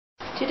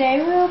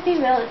Today we will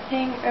be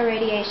building a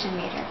radiation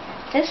meter.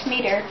 This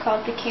meter,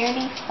 called the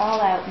Kearny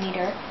Fallout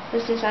Meter,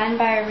 was designed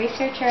by a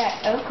researcher at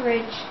Oak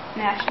Ridge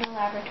National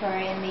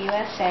Laboratory in the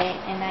USA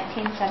in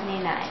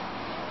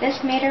 1979.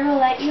 This meter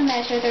will let you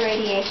measure the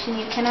radiation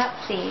you cannot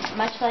see,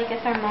 much like a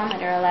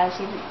thermometer allows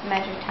you to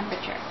measure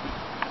temperature.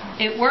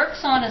 It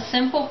works on a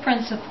simple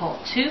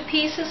principle. Two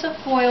pieces of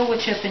foil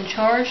which have been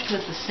charged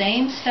with the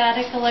same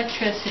static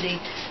electricity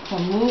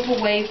will move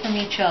away from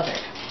each other.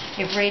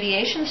 If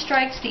radiation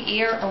strikes the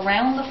air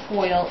around the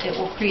foil, it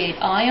will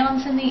create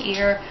ions in the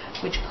air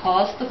which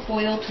cause the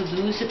foil to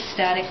lose its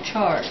static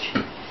charge.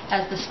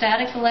 As the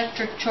static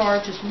electric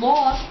charge is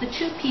lost, the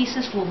two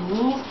pieces will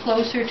move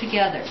closer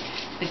together.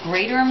 The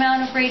greater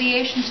amount of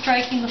radiation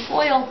striking the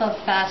foil, the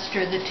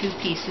faster the two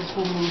pieces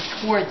will move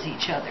towards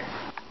each other.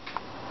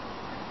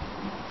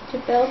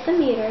 To build the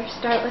meter,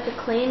 start with a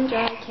clean,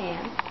 dry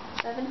can,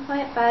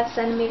 7.5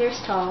 centimeters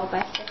tall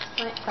by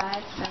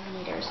 6.5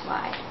 centimeters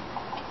wide.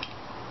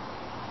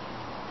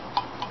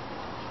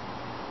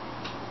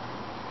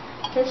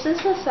 This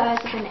is the size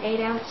of an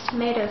 8-ounce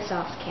tomato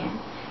sauce can.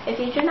 If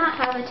you do not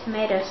have a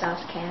tomato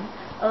sauce can,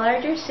 a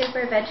larger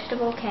super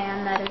vegetable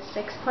can that is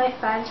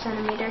 6.5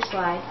 centimeters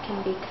wide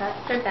can be cut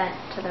or bent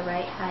to the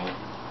right height.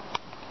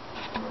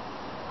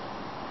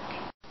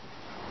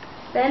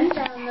 Then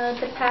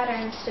download the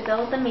patterns to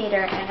build the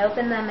meter and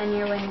open them in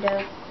your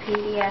Windows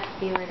PDF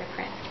viewer to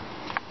print.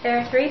 There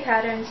are 3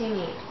 patterns you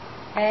need: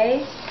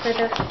 A for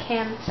the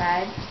can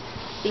sides,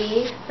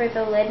 B for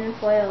the lid and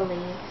foil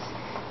leaves,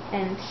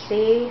 and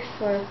C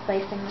for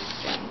placing the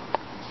string.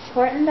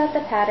 Important that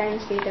the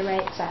patterns be the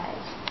right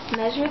size.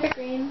 Measure the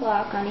green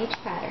block on each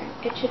pattern.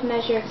 It should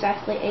measure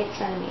exactly 8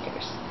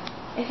 centimeters.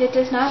 If it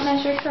does not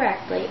measure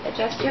correctly,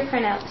 adjust your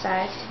printout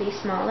size to be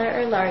smaller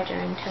or larger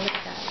until it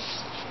does.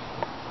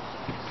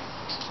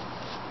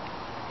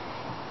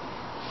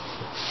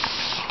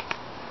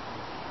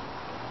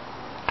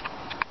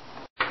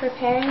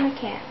 Preparing the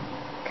can.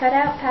 Cut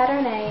out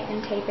pattern A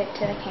and tape it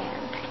to the can.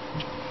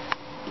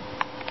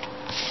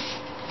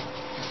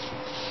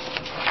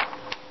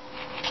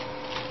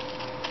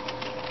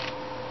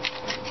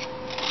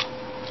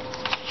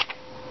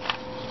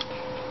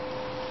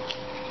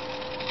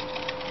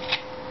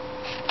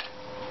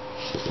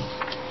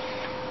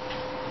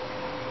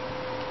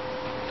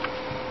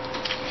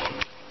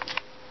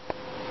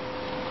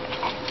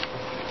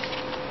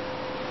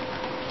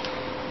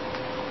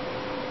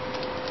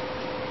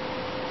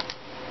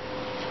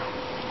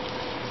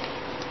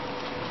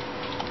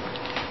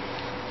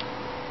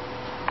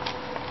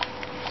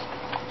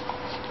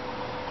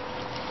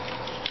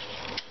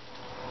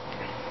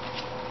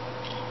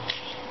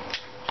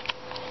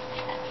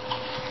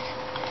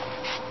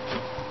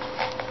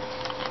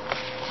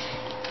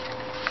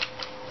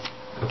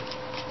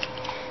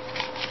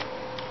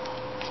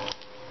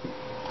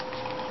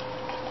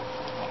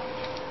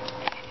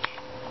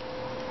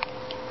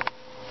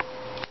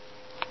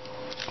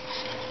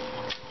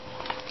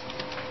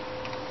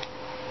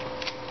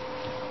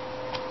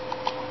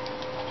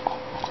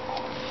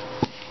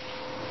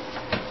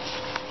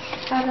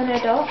 Have an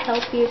adult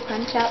help you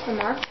punch out the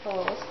marked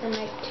holes and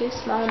make 2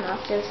 small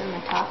notches in the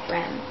top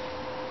rim.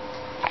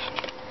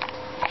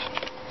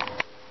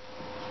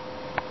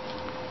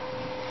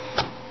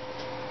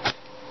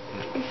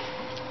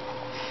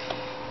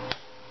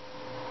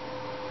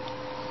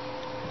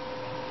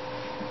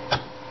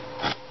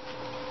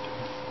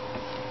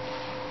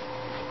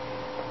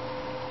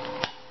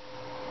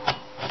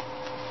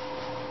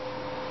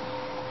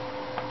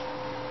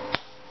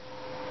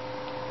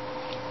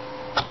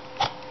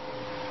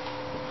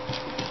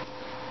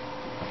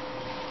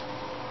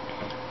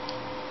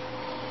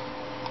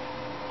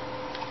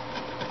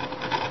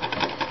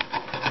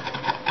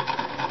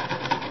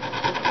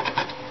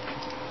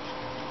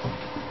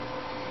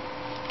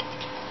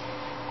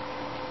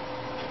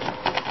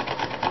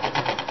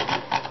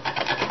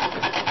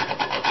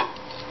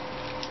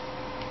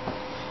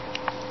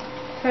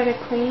 Thread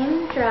a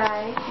clean,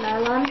 dry,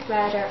 nylon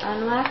thread or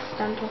unwaxed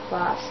dental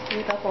floss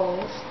through the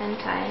holes and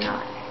tie a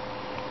knot.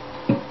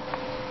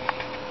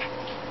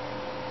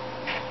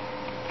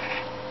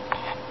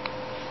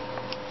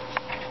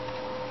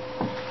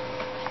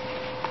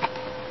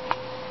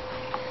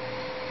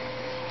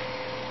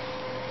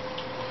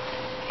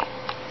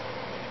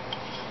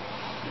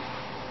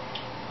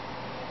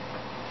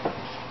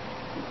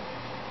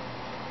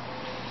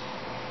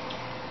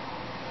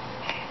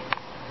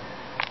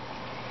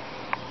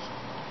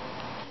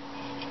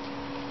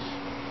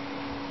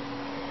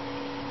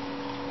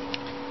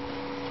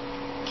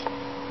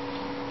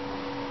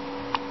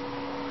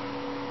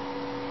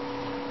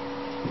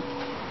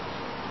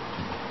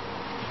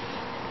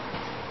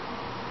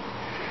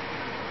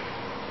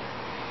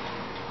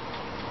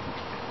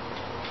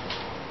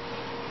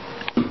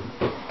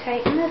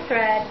 Tighten the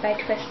thread by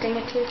twisting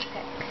a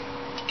toothpick.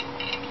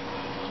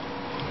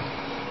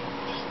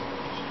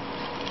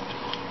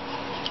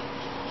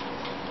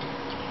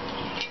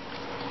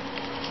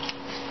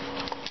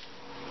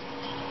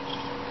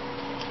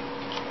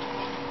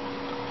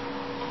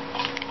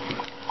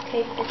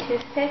 Locate the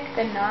toothpick,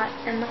 the knot,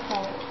 and the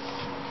holes.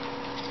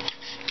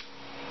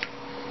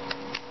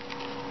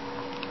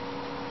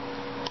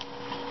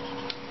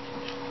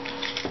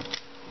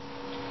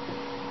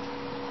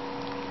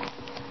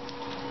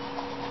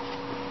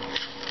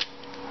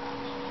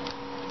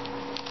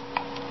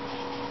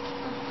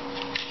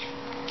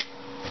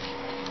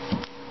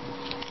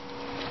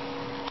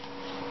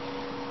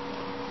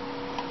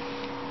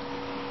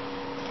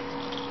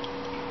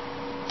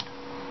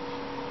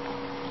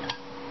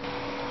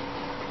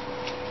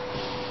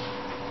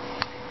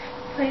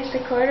 Place a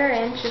 1/4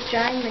 inch of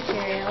drying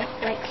material,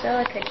 like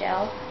silica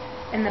gel,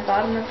 in the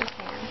bottom of the